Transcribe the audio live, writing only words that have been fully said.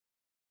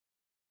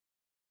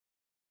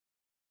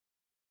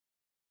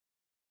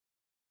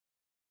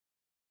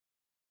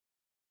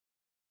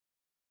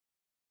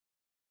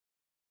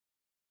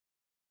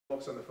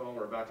Folks on the phone,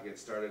 we're about to get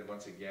started.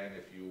 Once again,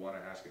 if you want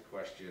to ask a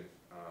question,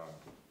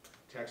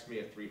 text me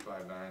at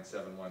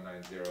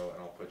 359-7190 and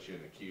I'll put you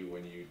in the queue.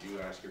 When you do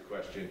ask your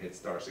question, hit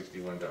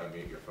 *61 to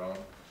unmute your phone.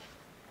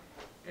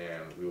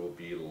 And we will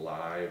be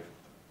live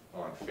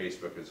on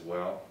Facebook as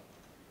well.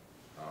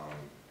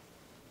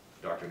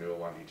 Dr. Newell,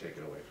 why don't you take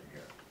it away from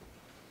here?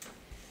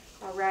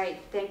 All right,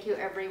 thank you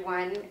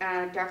everyone.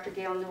 Dr.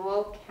 Gail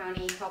Newell,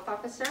 County Health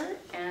Officer,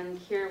 and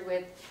here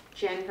with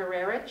Jen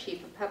Herrera,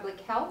 Chief of Public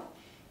Health,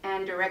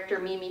 and Director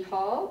Mimi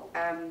Hall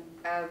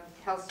of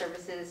Health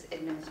Services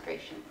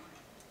Administration,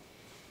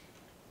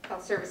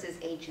 Health Services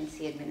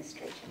Agency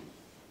Administration.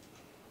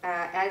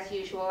 As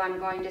usual, I'm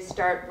going to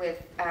start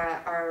with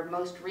our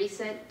most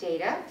recent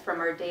data from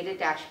our data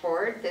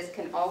dashboard. This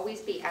can always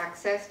be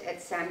accessed at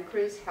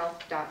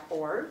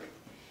santacruzhealth.org.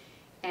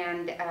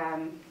 And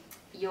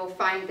you'll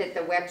find that the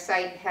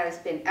website has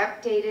been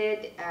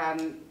updated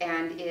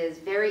and is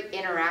very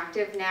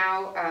interactive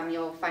now.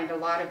 You'll find a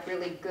lot of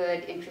really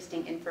good,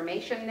 interesting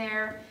information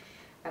there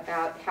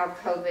about how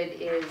COVID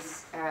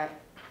is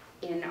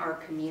in our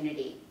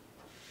community.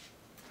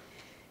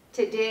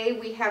 Today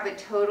we have a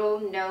total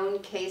known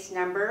case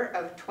number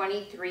of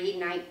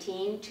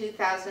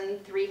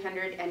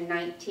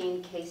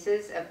 2,319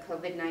 cases of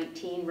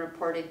COVID-19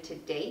 reported to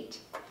date.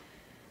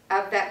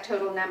 Of that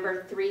total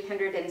number,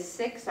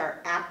 306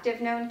 are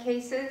active known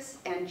cases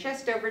and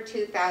just over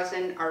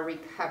 2,000 are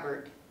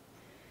recovered.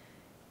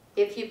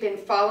 If you've been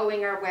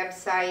following our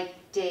website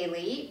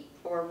daily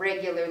or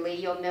regularly,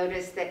 you'll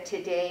notice that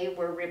today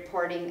we're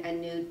reporting a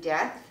new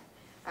death.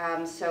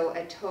 So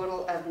a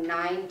total of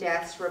 9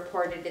 deaths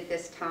reported at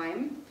this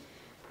time.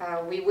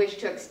 We wish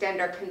to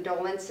extend our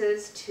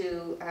condolences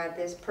to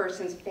this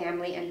person's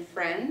family and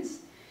friends.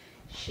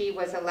 She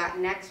was a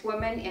Latinx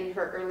woman in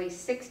her early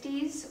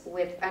 60s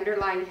with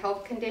underlying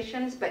health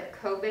conditions, but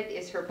COVID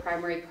is her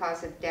primary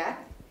cause of death.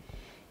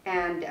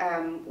 And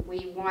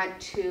we want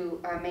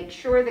to make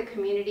sure the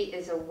community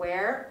is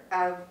aware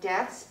of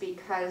deaths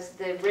because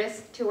the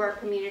risk to our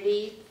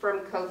community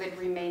from COVID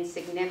remains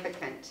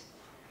significant.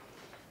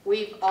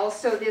 We've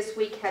also this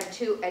week had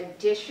 2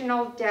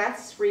 additional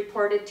deaths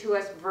reported to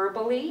us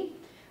verbally.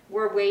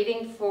 We're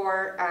waiting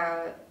for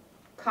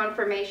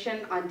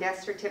confirmation on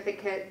death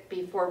certificate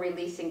before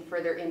releasing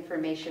further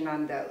information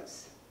on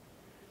those.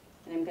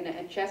 And I'm going to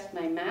adjust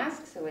my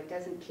mask so it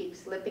doesn't keep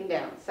slipping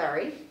down.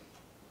 Sorry.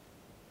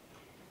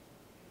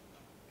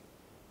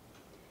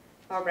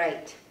 All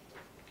right.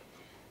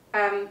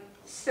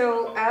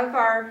 So of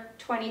our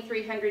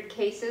 2,300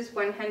 cases,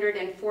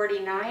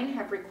 149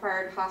 have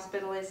required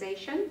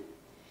hospitalization.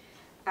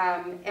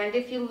 And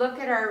if you look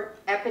at our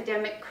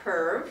epidemic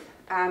curve,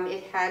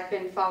 it had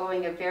been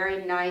following a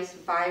very nice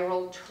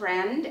viral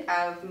trend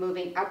of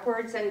moving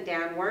upwards and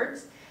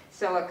downwards.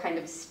 So a kind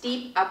of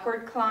steep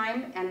upward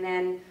climb, and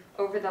then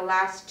over the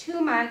last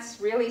 2 months,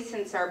 really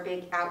since our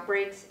big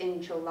outbreaks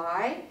in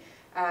July,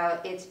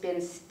 it's been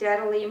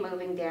steadily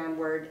moving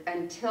downward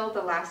until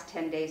the last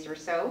 10 days or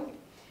so.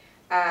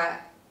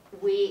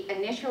 We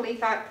initially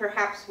thought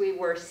perhaps we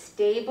were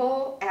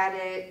stable at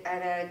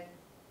a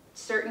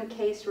certain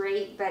case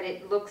rate, but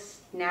it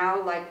looks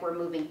now like we're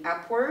moving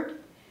upward.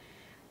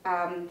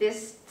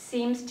 This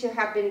seems to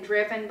have been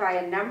driven by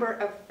a number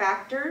of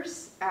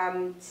factors,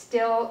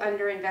 still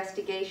under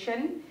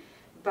investigation,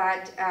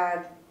 but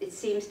it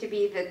seems to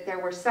be that there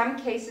were some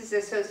cases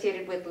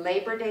associated with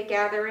Labor Day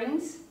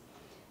gatherings,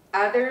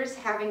 others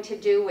having to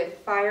do with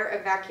fire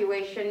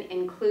evacuation,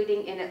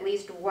 including in at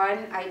least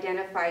one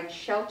identified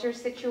shelter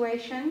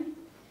situation,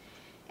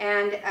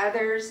 and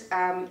others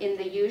in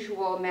the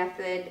usual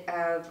method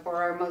of,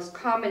 or our most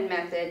common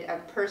method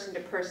of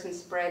person-to-person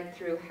spread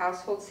through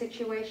household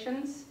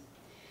situations.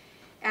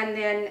 And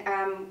then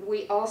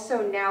we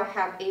also now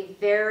have a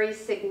very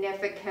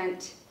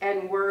significant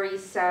and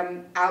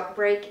worrisome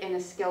outbreak in a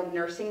skilled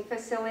nursing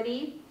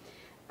facility.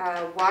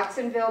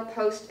 Watsonville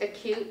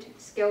Post-Acute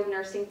Skilled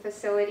Nursing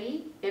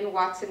Facility in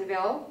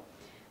Watsonville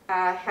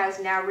has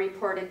now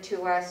reported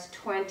to us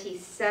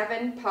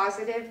 27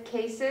 positive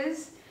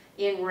cases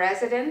in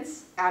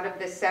residents out of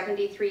the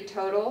 73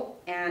 total,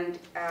 and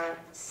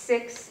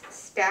 6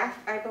 staff,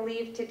 I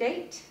believe, to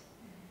date.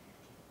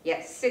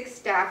 Yes, 6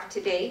 staff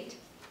to date.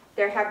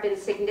 There have been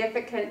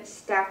significant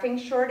staffing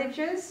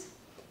shortages,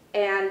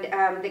 and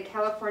the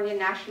California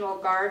National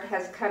Guard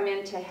has come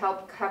in to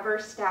help cover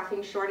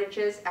staffing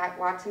shortages at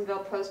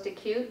Watsonville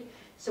Post-Acute,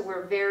 so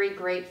we're very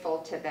grateful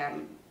to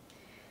them.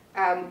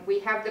 We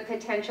have the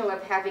potential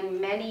of having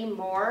many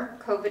more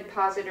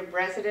COVID-positive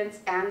residents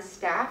and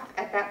staff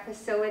at that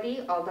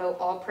facility, although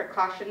all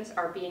precautions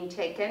are being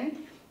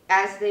taken,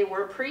 as they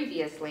were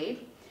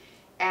previously.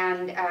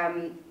 And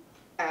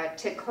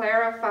to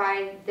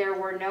clarify, there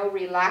were no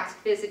relaxed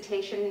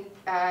visitation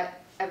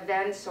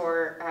events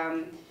or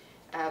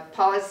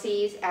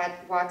policies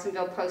at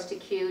Watsonville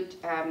Post-Acute.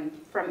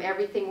 From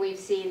everything we've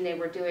seen, they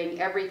were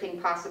doing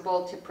everything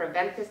possible to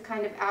prevent this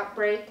kind of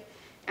outbreak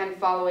and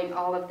following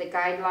all of the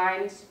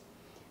guidelines.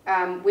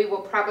 We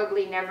will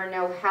probably never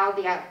know how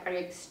the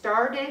outbreak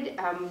started.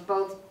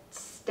 Both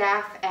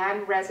staff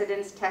and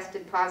residents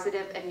tested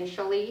positive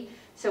initially,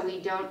 so we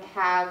don't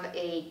have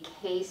a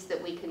case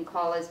that we can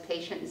call as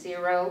patient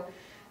zero.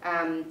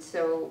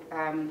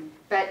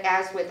 But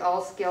as with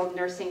all skilled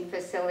nursing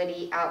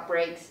facility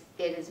outbreaks,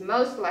 it is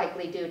most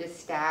likely due to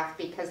staff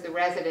because the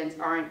residents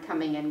aren't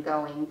coming and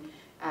going.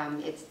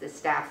 It's the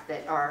staff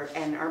that are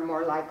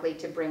more likely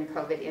to bring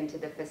COVID into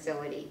the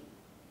facility.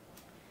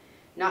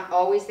 Not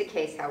always the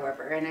case,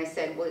 however, and I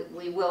said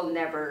we will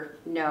never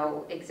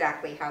know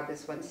exactly how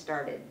this one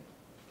started.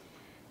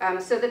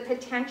 So the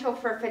potential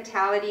for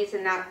fatalities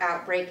in that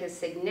outbreak is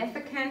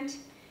significant,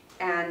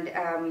 and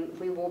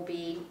we will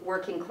be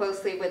working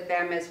closely with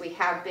them as we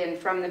have been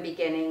from the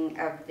beginning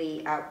of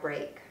the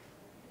outbreak,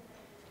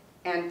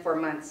 and for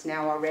months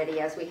now already,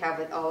 as we have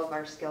with all of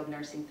our skilled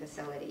nursing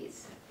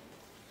facilities.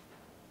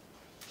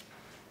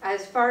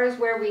 As far as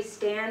where we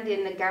stand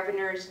in the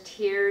governor's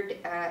tiered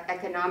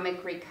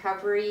economic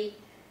recovery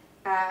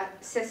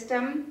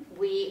system,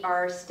 we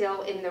are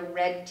still in the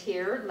red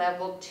tier,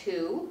 level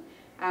 2,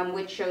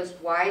 which shows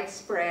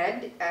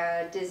widespread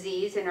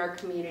disease in our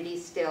community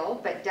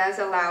still, but does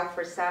allow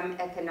for some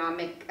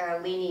economic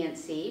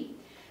leniency.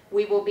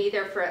 We will be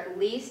there for at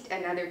least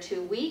another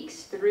 2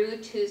 weeks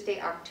through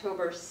Tuesday,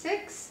 October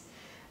 6th,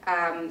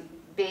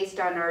 based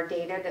on our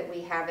data that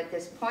we have at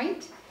this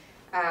point.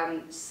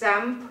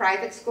 Some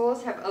private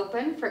schools have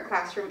opened for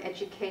classroom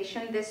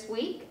education this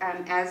week,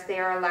 as they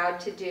are allowed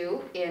to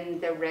do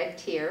in the red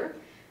tier.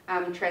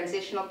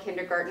 Transitional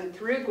kindergarten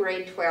through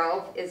grade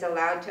 12 is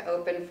allowed to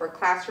open for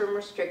classroom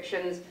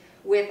restrictions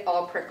with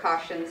all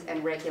precautions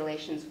and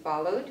regulations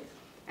followed.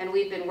 And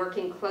we've been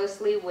working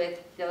closely with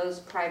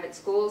those private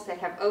schools that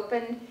have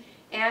opened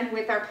and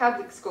with our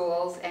public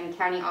schools and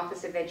County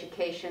Office of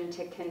Education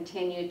to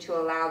continue to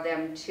allow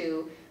them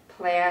to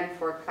plan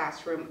for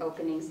classroom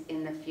openings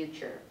in the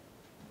future.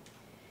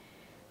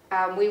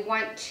 We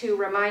want to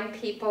remind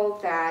people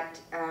that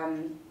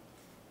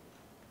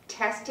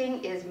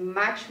testing is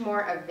much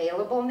more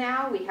available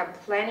now. We have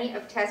plenty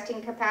of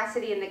testing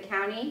capacity in the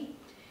county,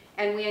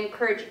 and we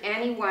encourage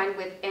anyone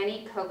with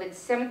any COVID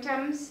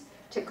symptoms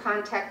to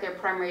contact their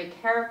primary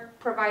care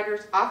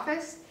provider's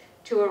office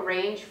to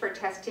arrange for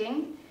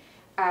testing.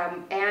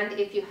 And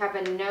if you have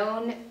a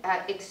known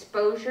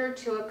exposure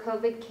to a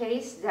COVID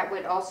case, that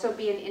would also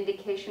be an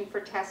indication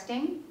for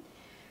testing.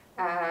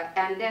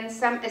 And then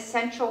some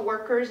essential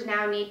workers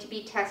now need to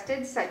be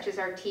tested, such as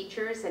our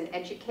teachers and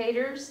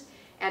educators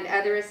and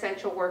other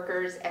essential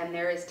workers, and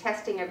there is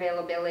testing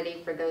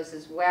availability for those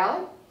as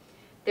well.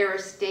 There are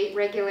state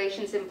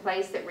regulations in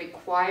place that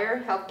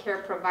require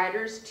healthcare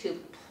providers to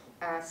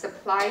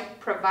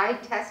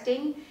provide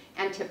testing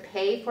and to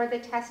pay for the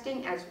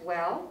testing as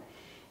well.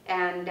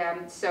 And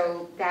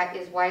so that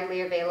is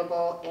widely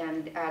available,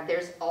 and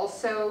there's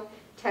also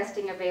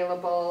testing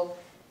available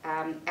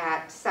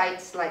at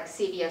sites like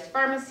CVS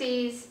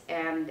pharmacies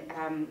and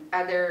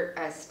other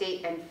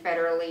state and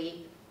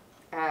federally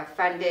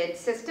funded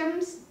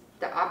systems.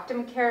 The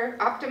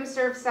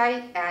OptumServe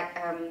site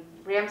at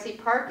Ramsey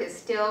Park is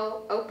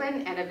still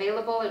open and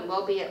available and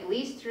will be at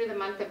least through the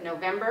month of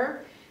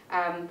November.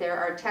 There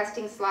are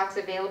testing slots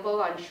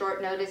available on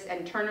short notice,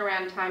 and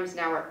turnaround times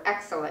now are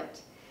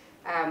excellent.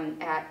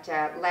 At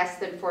less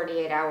than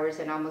 48 hours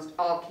in almost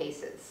all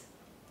cases.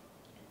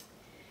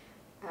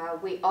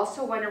 We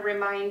also want to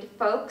remind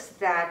folks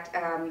that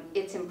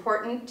it's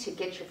important to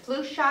get your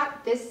flu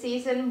shot this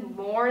season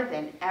more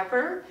than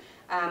ever.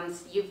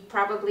 You've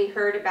probably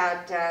heard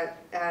about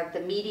the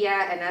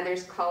media and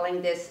others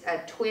calling this a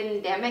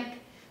twin-demic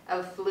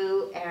of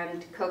flu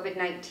and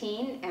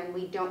COVID-19, and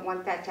we don't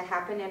want that to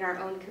happen in our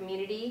own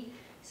community.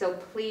 So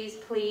please,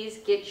 please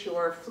get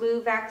your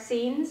flu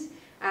vaccines.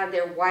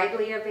 They're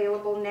widely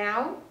available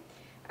now.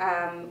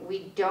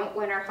 We don't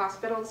want our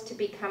hospitals to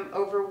become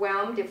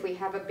overwhelmed if we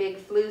have a big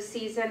flu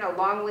season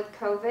along with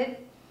COVID.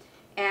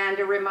 And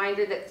a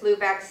reminder that flu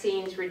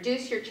vaccines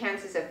reduce your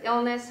chances of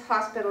illness,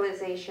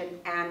 hospitalization,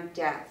 and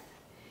death.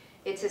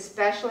 It's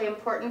especially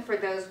important for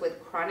those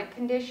with chronic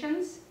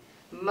conditions.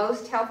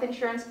 Most health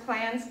insurance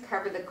plans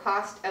cover the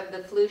cost of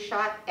the flu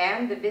shot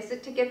and the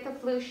visit to get the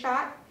flu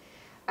shot.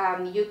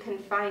 You can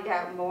find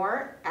out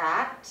more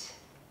at,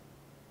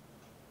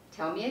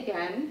 tell me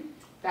again,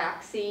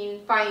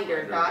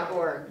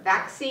 vaccinefinder.org.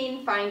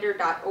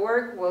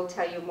 Vaccinefinder.org will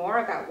tell you more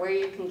about where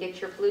you can get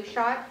your flu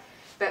shot,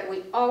 but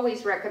we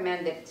always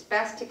recommend that it's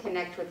best to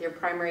connect with your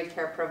primary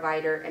care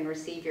provider and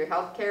receive your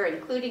health care,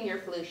 including your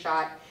flu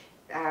shot,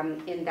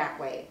 in that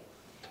way.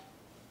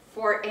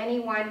 For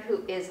anyone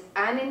who is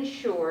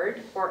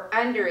uninsured or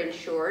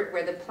underinsured,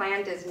 where the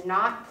plan does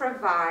not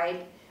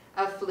provide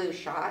a flu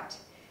shot,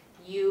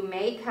 you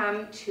may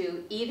come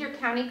to either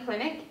county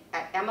clinic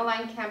at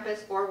Emmeline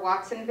Campus or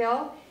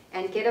Watsonville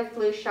and get a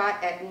flu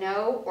shot at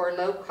no or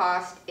low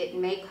cost. It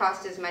may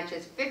cost as much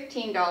as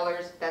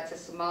 $15. That's a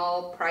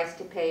small price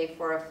to pay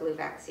for a flu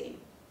vaccine.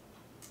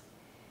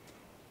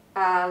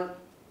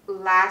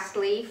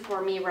 Lastly,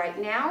 for me right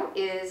now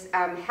is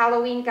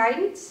Halloween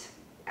guidance.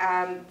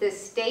 The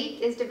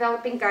state is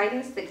developing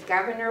guidance. The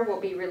governor will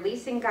be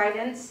releasing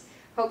guidance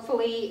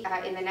hopefully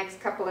in the next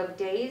couple of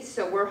days.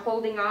 So we're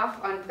holding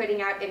off on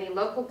putting out any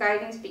local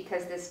guidance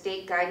because the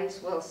state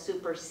guidance will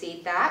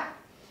supersede that.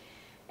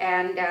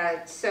 And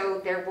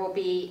so there will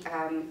be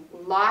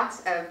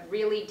lots of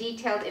really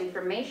detailed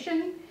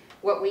information.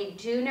 What we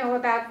do know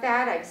about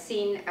that, I've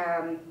seen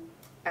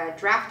a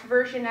draft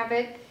version of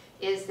it,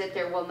 is that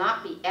there will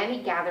not be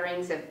any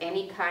gatherings of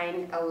any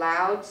kind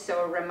allowed.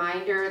 So a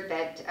reminder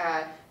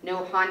that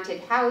no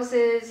haunted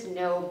houses,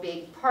 no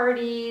big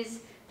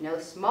parties, no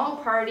small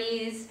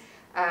parties.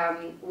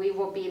 We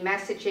will be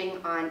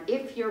messaging on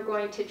if you're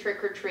going to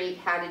trick or treat,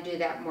 how to do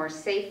that more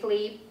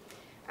safely.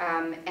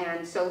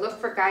 And so look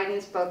for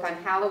guidance both on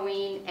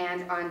Halloween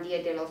and on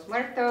Dia de los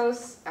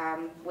Muertos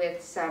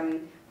with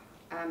some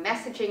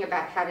messaging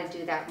about how to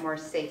do that more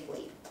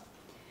safely.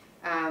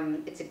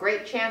 It's a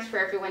great chance for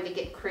everyone to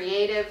get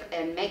creative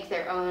and make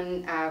their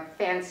own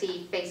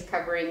fancy face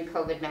covering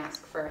COVID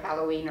mask for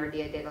Halloween or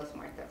Dia de los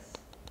Muertos.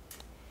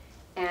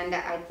 And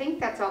I think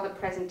that's all the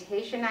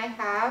presentation I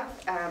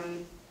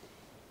have.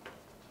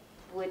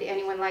 Would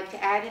anyone like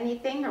to add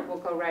anything, or we'll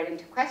go right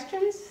into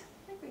questions?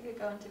 I think we could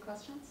go into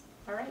questions.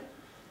 All right.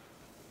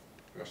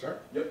 You want to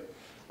start?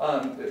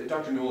 Yep.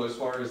 Dr. Newell, as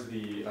far as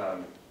the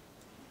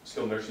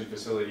skilled nursing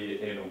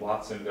facility in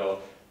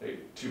Watsonville, a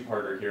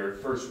two-parter here.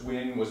 First,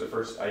 when was it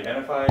first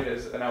identified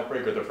as an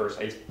outbreak, or the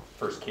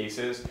first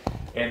cases?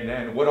 And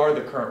then what are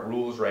the current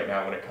rules right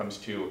now when it comes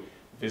to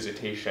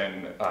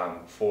visitation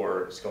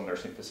for skilled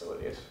nursing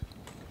facilities?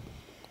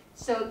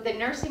 So the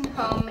nursing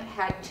home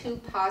had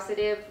 2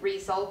 positive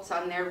results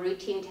on their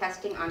routine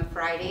testing on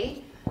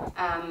Friday,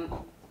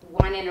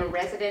 one in a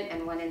resident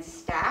and one in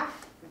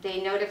staff.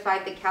 They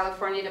notified the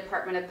California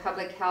Department of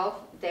Public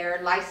Health,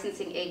 their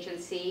licensing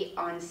agency,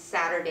 on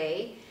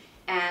Saturday,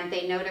 and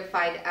they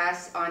notified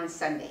us on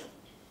Sunday.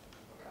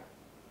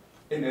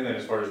 Okay. And then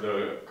as far as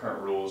the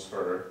current rules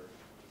for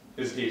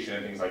visitation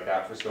and things like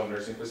that for skilled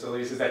nursing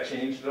facilities, has that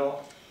changed at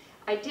all?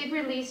 I did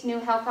release new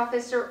health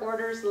officer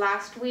orders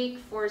last week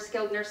for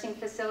skilled nursing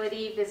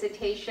facility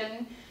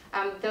visitation.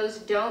 Those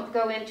don't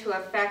go into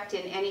effect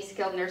in any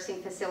skilled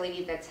nursing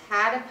facility that's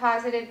had a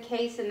positive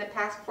case in the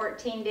past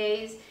 14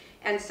 days.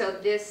 And so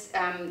this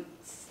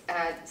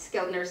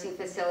skilled nursing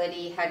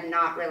facility had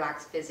not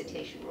relaxed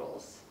visitation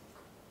rules.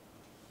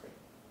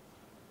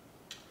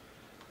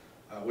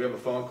 We have a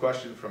phone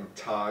question from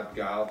Todd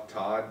Gile.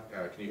 Todd,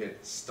 can you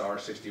hit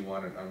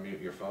 *61 and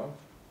unmute your phone?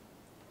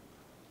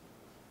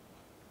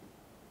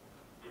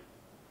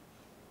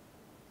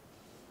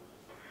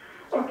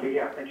 Okay,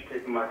 yeah, thanks for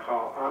taking my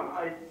call.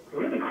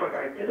 Really quick,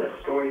 I did a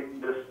story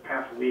this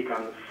past week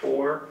on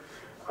 4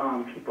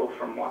 people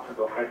from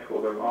Watsonville High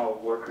School. They're all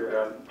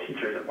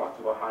teachers at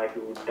Watsonville High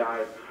who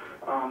died.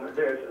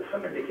 There's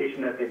some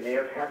indication that they may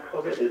have had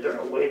COVID. Is there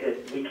a way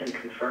that we can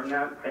confirm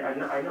that?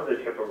 I know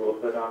there's HIPAA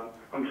rules, but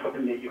I'm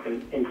hoping that you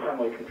can in some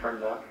way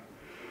confirm that.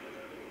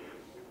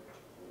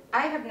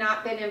 I have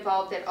not been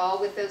involved at all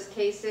with those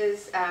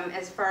cases.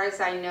 As far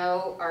as I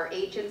know, our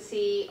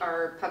agency,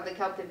 our public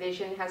health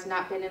division has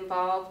not been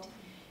involved.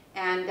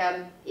 And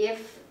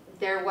if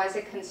there was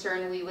a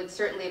concern, we would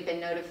certainly have been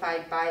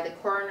notified by the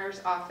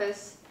coroner's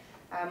office.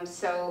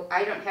 So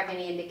I don't have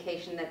any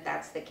indication that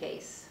that's the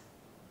case.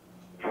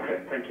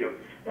 Okay, thank you.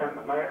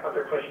 My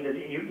other question is,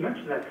 you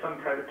mentioned that some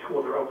private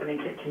schools are opening.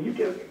 Can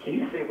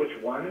you say which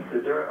ones?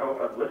 Is there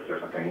a list or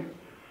something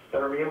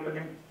that are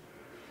reopening?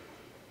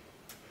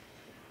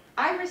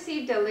 I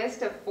received a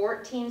list of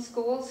 14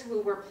 schools who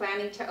were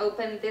planning to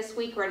open this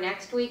week or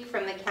next week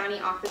from the County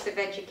Office of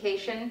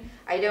Education.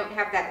 I don't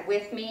have that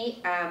with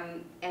me,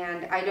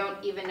 and I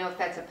don't even know if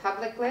that's a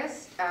public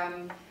list.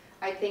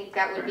 I think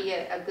that would be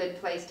a good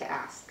place to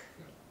ask.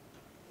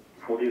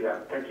 We'll do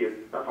that. Thank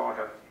you. That's all I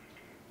have.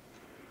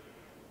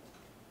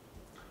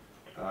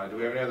 Do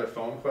we have any other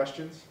phone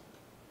questions?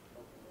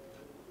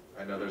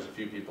 I know there's a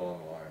few people on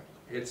the line.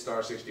 Hit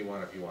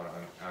 *61 if you want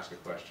to ask a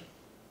question.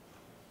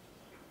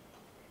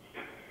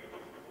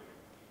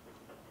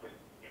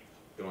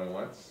 Going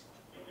once?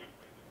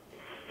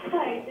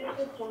 Hi,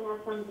 this is Jenna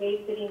from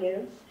Bay City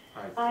News.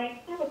 Hi.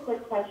 I have a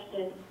quick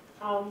question.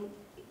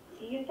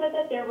 You said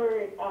that there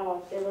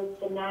was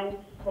the 9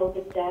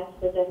 COVID deaths,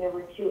 but then there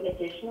were 2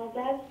 additional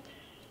deaths.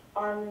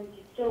 Are you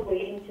still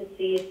waiting to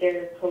see if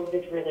they're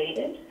COVID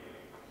related?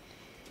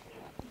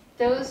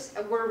 Those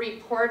were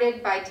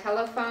reported by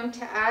telephone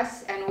to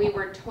us, and we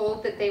were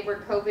told that they were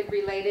COVID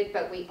related,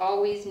 but we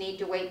always need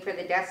to wait for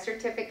the death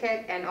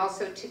certificate and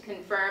also to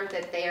confirm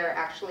that they are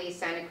actually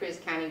Santa Cruz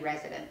County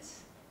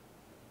residents.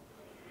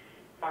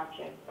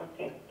 Gotcha.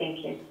 Okay,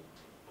 thank you.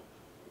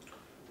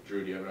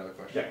 Drew, do you have another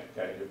question?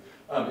 Yeah,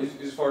 I do.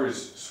 As far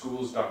as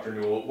schools, Dr.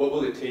 Newell, what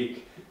will it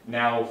take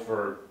now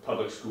for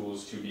public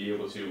schools to be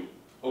able to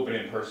open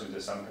in person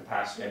to some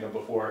capacity? I know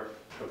before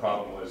the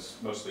problem was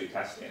mostly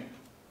testing.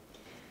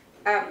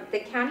 The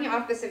County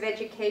Office of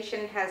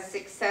Education has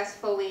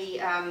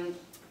successfully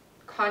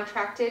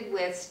contracted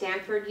with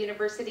Stanford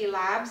University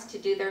Labs to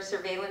do their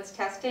surveillance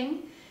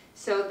testing,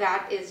 so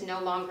that is no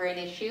longer an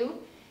issue.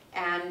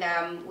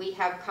 And we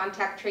have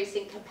contact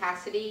tracing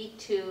capacity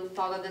to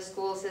follow the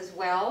schools as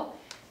well.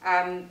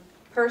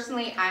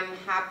 Personally, I'm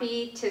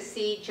happy to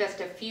see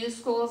just a few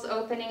schools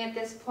opening at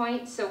this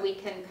point so we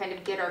can kind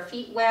of get our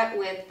feet wet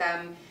with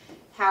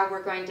how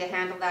we're going to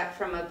handle that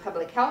from a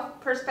public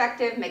health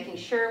perspective, making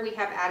sure we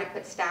have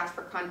adequate staff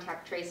for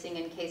contact tracing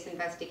and case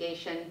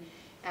investigation,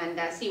 and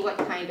see what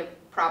kind of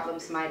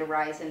problems might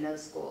arise in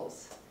those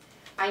schools.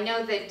 I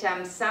know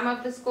that some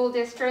of the school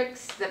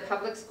districts, the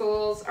public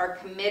schools, are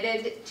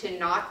committed to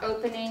not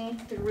opening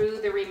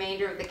through the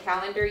remainder of the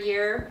calendar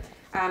year.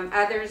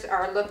 Others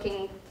are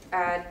looking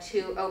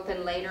to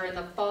open later in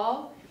the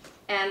fall,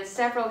 and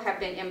several have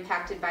been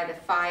impacted by the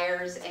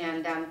fires,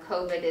 and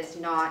COVID is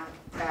not,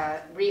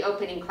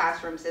 reopening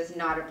classrooms is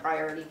not a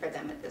priority for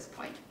them at this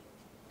point.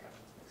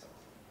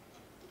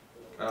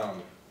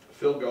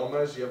 Phil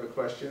Gomez, you have a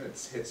question?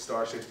 It's hit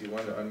star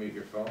 61 to unmute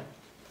your phone.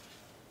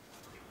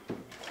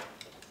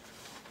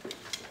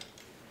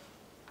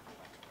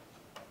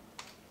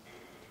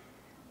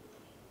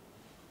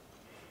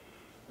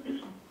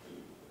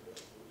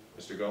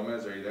 Mr.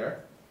 Gomez, are you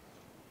there?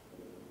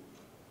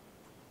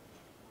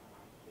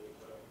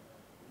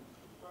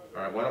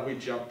 All right, why don't we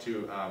jump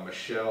to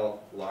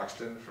Michelle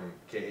Loxton from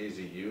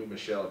KAZU.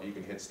 Michelle, if you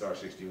can hit star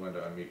 61 to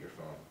unmute your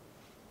phone.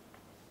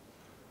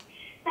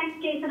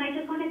 Thanks, Jason. I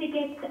just wanted to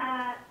get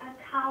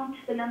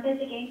the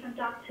numbers again from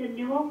Dr.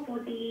 Newell for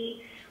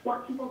the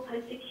Watsonville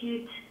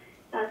Post-Acute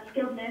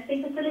Skilled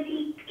Nursing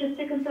Facility. Just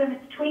to confirm,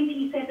 it's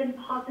 27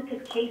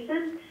 positive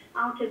cases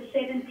out of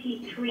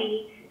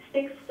 73,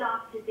 6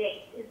 staff to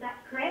date. Is that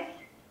correct?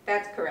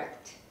 That's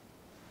correct.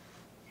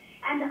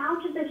 And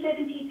out of the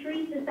 73,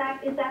 is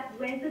that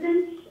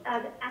residents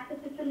at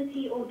the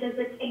facility, or does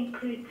it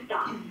include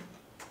staff?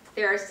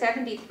 There are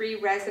 73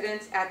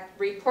 residents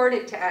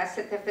reported to us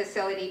at the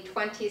facility.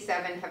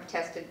 27 have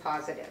tested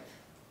positive.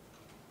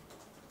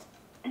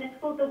 And it's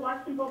called the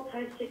Watsonville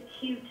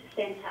Post-Acute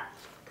Center.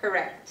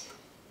 Correct.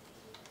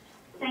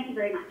 Thank you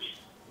very much.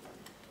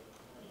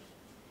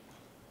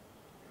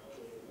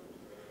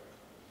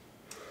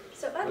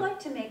 So I'd like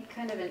to make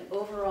kind of an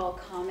overall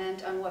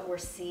comment on what we're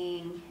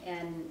seeing,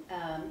 and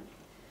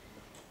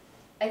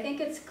I think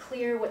it's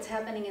clear what's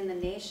happening in the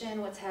nation,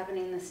 what's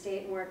happening in the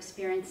state, and we're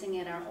experiencing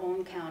in our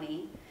own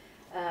county.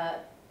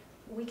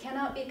 We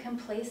cannot be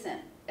complacent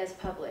as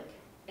public,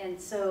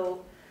 and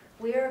so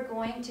we are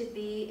going to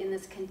be in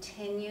this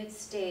continued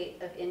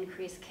state of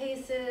increased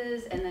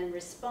cases and then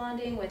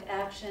responding with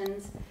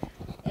actions.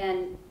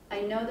 And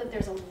I know that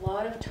there's a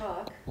lot of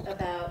talk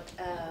about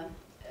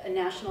a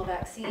national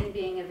vaccine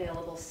being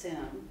available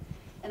soon.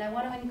 And I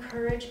want to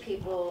encourage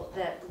people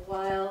that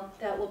while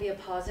that will be a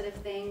positive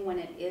thing when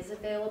it is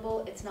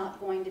available, it's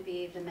not going to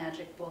be the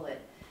magic bullet.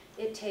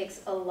 It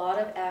takes a lot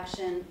of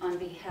action on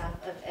behalf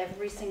of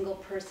every single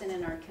person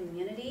in our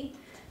community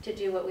to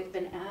do what we've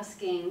been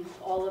asking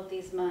all of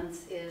these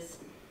months, is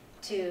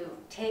to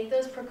take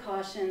those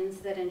precautions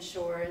that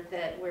ensure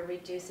that we're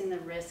reducing the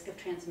risk of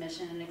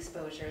transmission and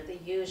exposure. The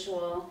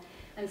usual,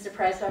 I'm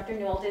surprised Dr.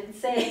 Newell didn't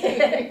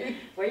say,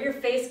 wear your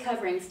face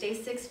covering, stay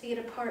 6 feet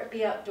apart,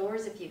 be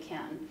outdoors if you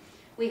can.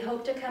 We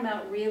hope to come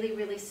out really,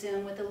 really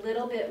soon with a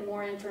little bit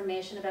more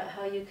information about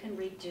how you can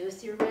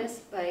reduce your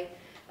risk by,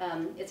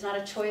 it's not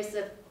a choice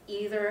of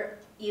either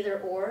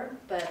or,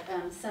 but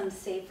some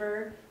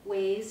safer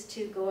ways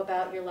to go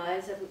about your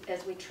lives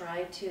as we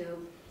try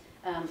to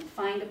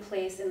find a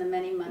place in the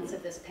many months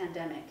of this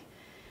pandemic.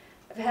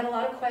 I've had a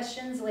lot of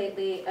questions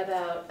lately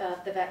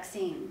about the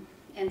vaccine,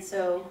 and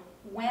so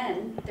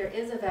when there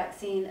is a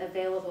vaccine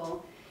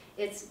available,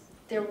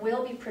 there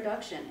will be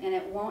production, and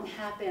it won't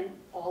happen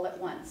all at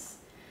once.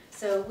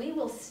 So we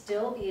will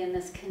still be in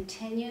this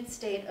continued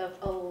state of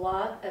a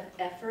lot of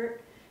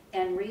effort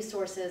and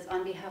resources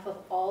on behalf of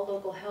all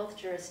local health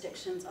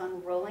jurisdictions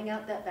on rolling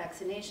out that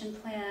vaccination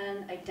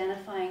plan,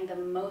 identifying the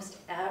most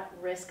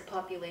at-risk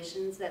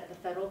populations that the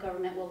federal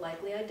government will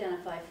likely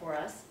identify for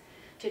us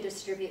to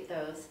distribute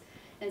those.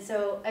 And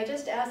so I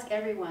just ask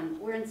everyone,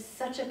 we're in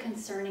such a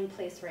concerning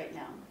place right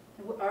now.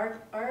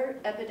 Our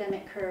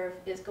epidemic curve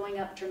is going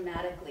up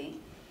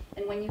dramatically.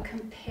 And when you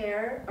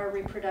compare our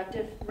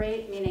reproductive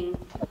rate, meaning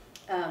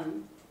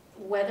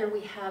whether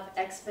we have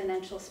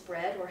exponential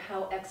spread or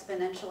how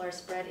exponential our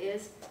spread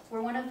is,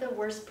 we're one of the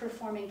worst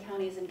performing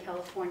counties in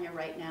California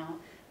right now,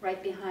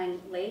 right behind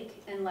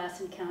Lake and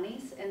Lassen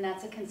counties, and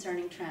that's a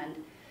concerning trend.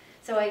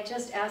 So I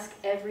just ask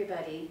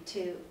everybody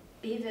to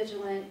be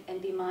vigilant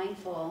and be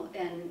mindful,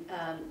 and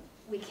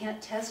we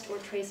can't test or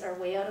trace our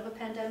way out of a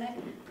pandemic.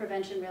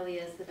 Prevention really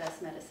is the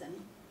best medicine.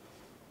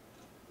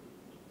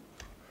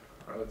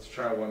 All right, let's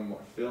try one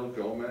more. Phil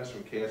Gomez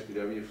from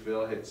KSBW.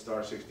 Phil, hit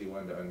star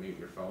 61 to unmute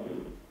your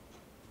phone.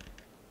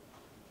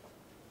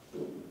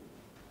 Can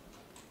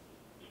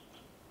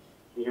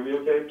you hear me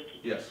okay?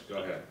 Yes,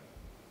 go ahead.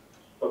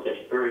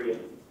 Okay, very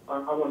good. I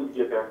wanted to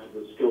get back to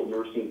the skilled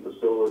nursing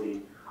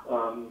facility.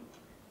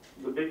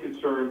 The big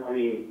concern, I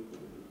mean,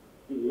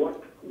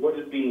 what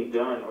is being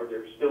done? Are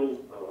there still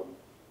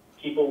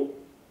people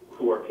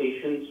who are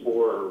patients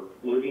or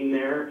living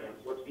there? And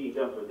what's being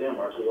done for them?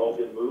 Are they all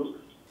been moved?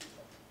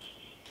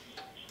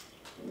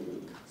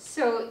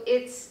 So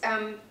it's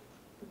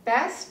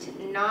best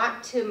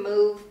not to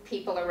move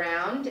people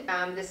around.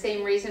 The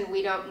same reason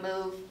we don't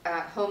move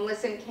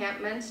homeless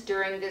encampments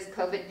during this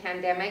COVID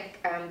pandemic.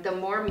 The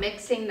more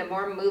mixing, the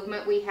more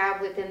movement we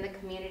have within the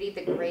community,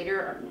 the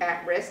greater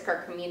at risk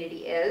our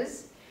community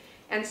is.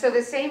 And so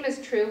the same is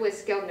true with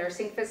skilled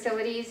nursing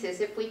facilities, is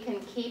if we can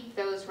keep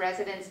those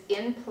residents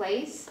in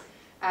place,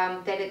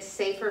 that it's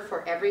safer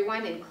for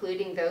everyone,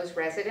 including those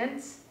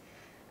residents.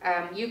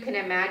 You can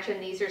imagine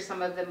these are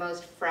some of the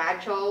most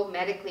fragile,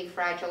 medically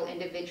fragile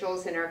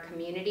individuals in our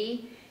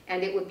community,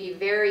 and it would be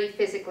very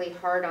physically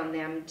hard on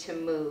them to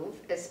move,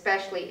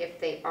 especially if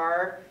they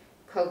are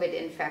COVID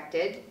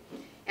infected.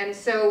 And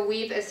so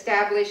we've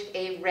established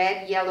a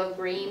red, yellow,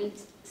 green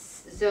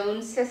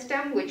zone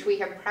system, which we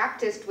have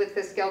practiced with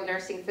the skilled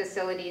nursing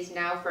facilities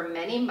now for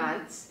many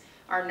months.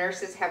 Our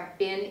nurses have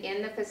been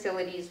in the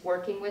facilities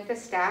working with the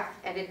staff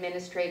and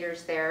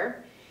administrators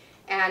there,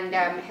 and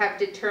have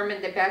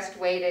determined the best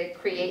way to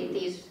create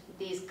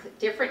these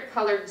different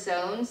colored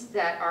zones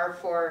that are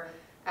for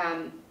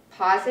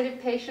positive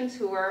patients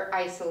who are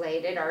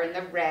isolated are in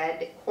the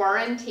red,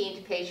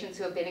 quarantined patients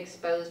who have been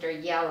exposed are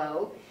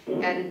yellow,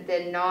 and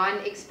the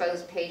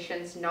non-exposed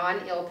patients,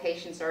 non-ill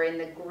patients are in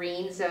the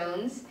green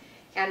zones.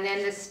 And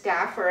then the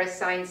staff are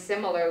assigned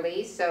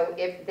similarly, so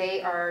if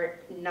they are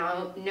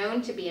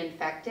known to be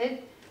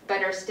infected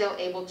but are still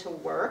able to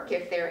work,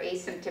 if they're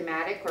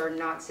asymptomatic or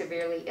not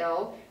severely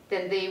ill,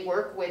 then they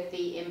work with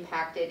the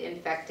impacted,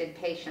 infected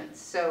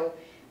patients. So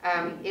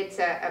it's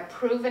a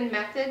proven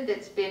method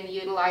that's been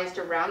utilized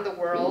around the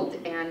world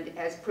and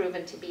has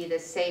proven to be the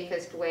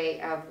safest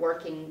way of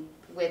working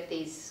with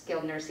these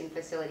skilled nursing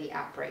facility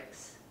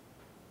outbreaks.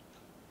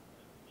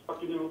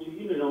 Dr. Newell, do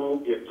you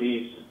know if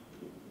these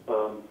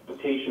the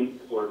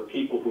patients or the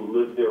people who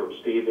live there or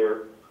stay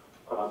there,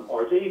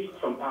 are they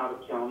from out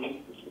of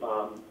county?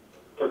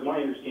 Because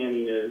my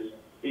understanding is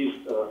these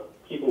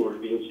people who are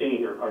being staying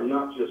here are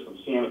not just from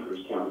Santa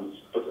Cruz counties,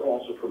 but they're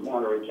also from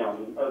Monterey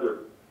County and other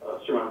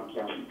surrounding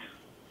counties.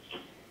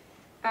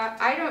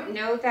 I don't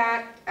know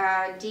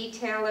that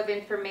detail of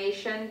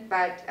information,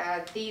 but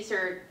these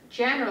are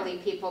generally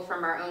people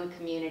from our own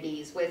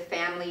communities with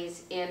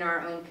families in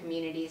our own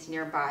communities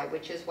nearby,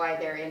 which is why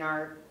they're in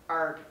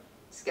our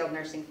skilled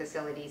nursing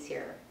facilities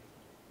here.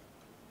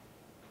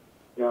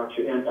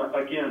 Gotcha. And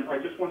again, I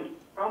just wanted,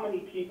 how many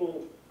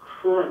people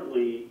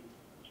currently,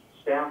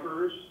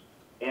 staffers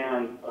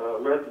and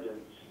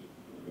residents,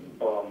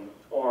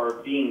 are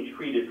being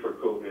treated for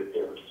COVID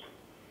there?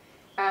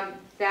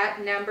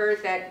 That number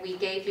that we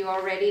gave you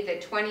already, the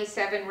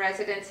 27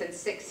 residents and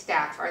 6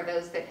 staff are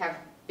those that have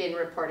been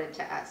reported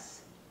to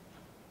us.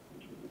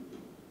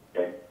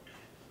 Okay,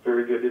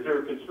 very good. Is there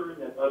a concern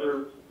that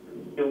other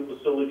skilled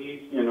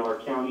facilities in our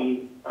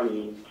county, I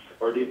mean,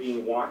 are they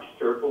being watched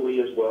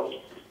carefully as well?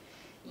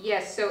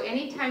 Yes, so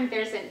anytime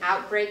there's an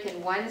outbreak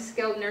in one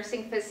skilled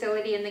nursing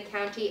facility in the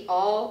county,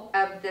 all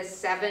of the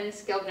 7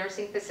 skilled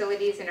nursing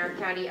facilities in our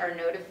county are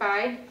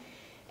notified,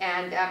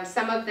 and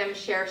some of them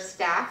share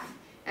staff,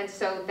 and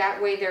so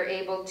that way they're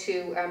able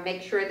to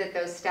make sure that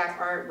those staff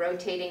aren't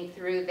rotating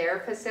through their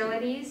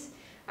facilities.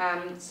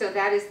 So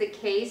that is the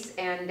case,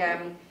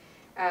 and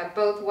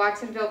both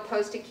Watsonville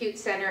Post-Acute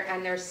Center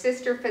and their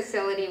sister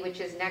facility, which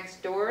is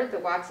next door, the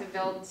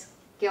Watsonville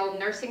Skilled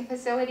Nursing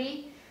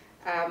Facility,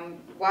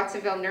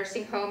 Watsonville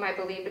Nursing Home, I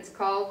believe it's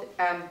called.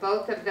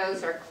 Both of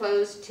those are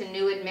closed to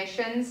new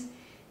admissions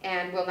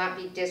and will not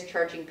be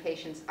discharging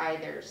patients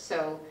either.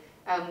 So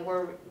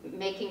we're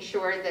making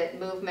sure that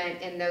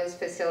movement in those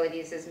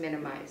facilities is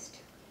minimized.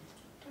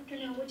 Dr.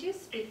 Newell, would you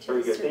speak to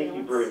Very the good. Thank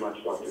you very much,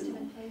 surveillance Dr. system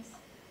in Newell. place?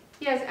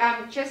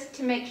 Yes, just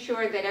to make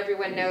sure that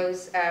everyone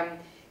knows,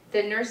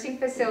 the nursing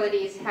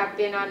facilities have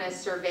been on a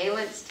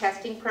surveillance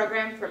testing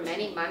program for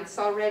many months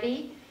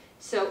already.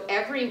 So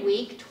every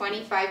week,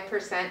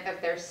 25%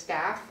 of their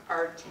staff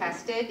are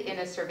tested in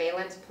a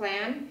surveillance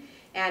plan,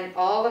 and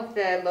all of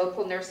the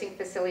local nursing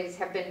facilities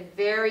have been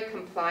very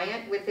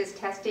compliant with this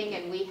testing,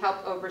 and we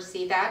help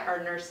oversee that.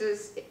 Our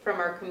nurses from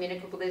our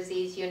communicable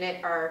disease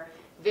unit are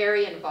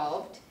very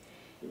involved,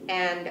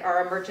 and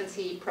our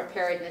emergency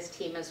preparedness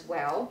team as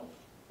well.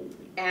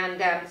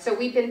 And so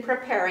we've been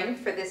preparing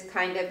for this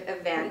kind of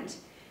event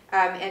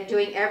and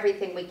doing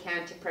everything we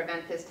can to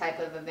prevent this type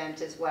of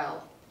event as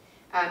well.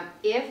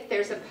 If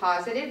there's a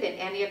positive in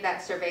any of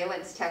that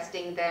surveillance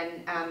testing,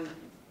 then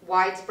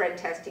widespread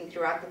testing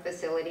throughout the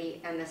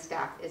facility and the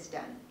staff is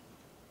done.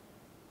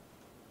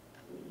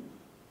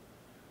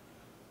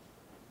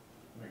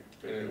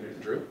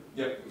 Drew?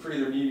 Yep, for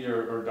either me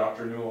or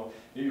Dr. Newell,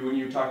 maybe when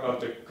you talk about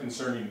the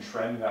concerning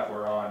trend that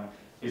we're on,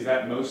 is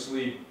that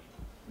mostly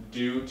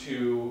due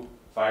to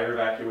fire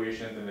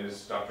evacuations and,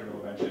 as Dr.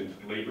 Newell mentioned,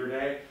 Labor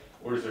Day,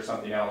 or is there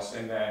something else?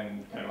 And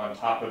then kind of on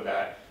top of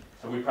that,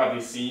 have we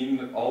probably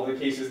seen all the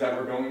cases that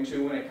we're going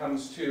to when it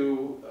comes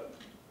to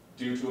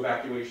due to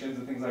evacuations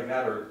and things like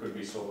that, or could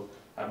we still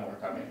have more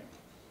coming?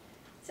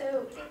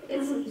 So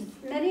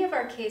many of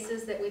our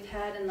cases that we've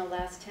had in the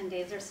last 10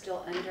 days are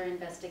still under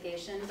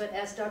investigation, but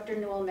as Dr.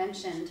 Newell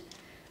mentioned,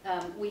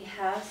 we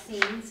have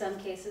seen some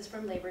cases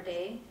from Labor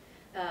Day.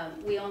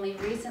 We only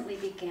recently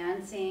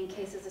began seeing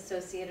cases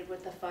associated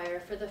with the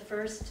fire. For the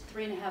first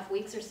 3.5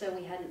 weeks or so,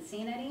 we hadn't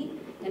seen any,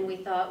 and we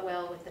thought,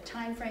 well, with the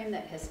time frame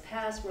that has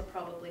passed, we're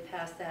probably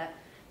past that.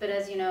 But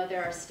as you know,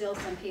 there are still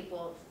some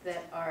people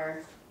that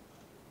are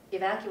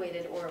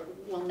evacuated or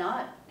will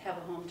not have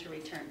a home to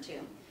return to.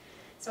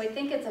 So I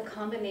think it's a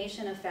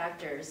combination of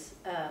factors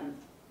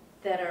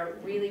that are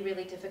really,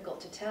 really difficult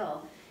to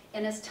tell.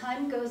 And as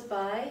time goes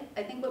by,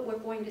 I think what we're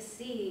going to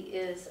see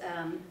is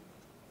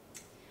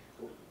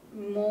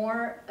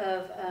more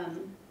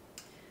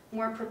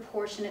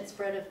proportionate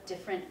spread of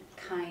different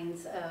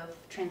kinds of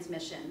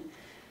transmission.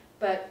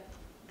 But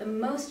the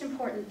most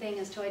important thing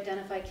is to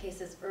identify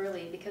cases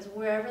early, because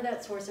wherever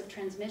that source of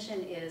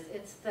transmission is,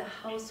 it's the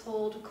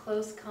household,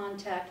 close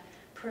contact,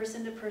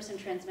 person-to-person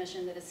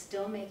transmission that is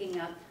still making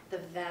up the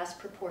vast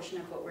proportion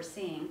of what we're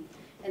seeing.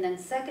 And then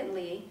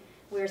secondly,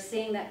 we're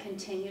seeing that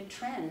continued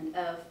trend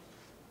of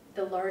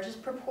the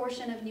largest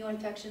proportion of new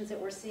infections that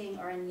we're seeing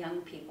are in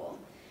young people.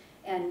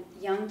 And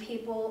young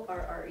people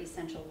are our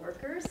essential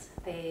workers.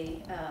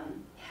 They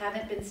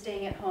haven't been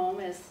staying at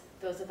home as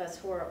those of us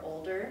who are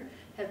older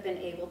have been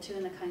able to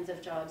in the kinds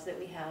of jobs that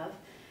we have.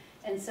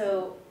 And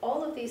so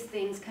all of these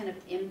things kind of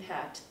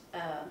impact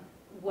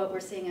what we're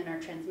seeing in our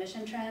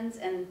transmission trends.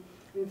 And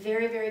I'm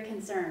very, very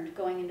concerned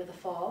going into the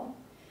fall,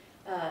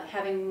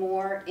 having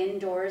more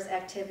indoors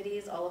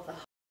activities, all of the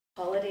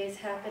holidays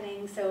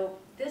happening. So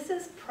this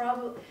is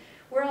probably,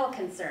 we're all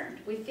concerned.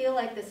 We feel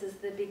like this is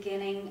the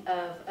beginning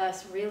of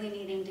us really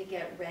needing to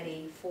get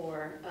ready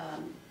for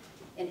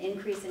an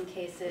increase in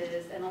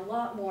cases and a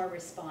lot more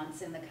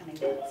response in the coming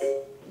months.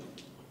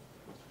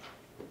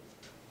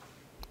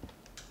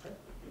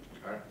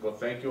 All right, well,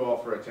 thank you all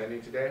for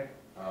attending today.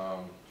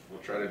 We'll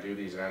try to do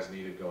these as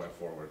needed going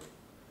forward.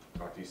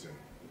 Talk to you soon.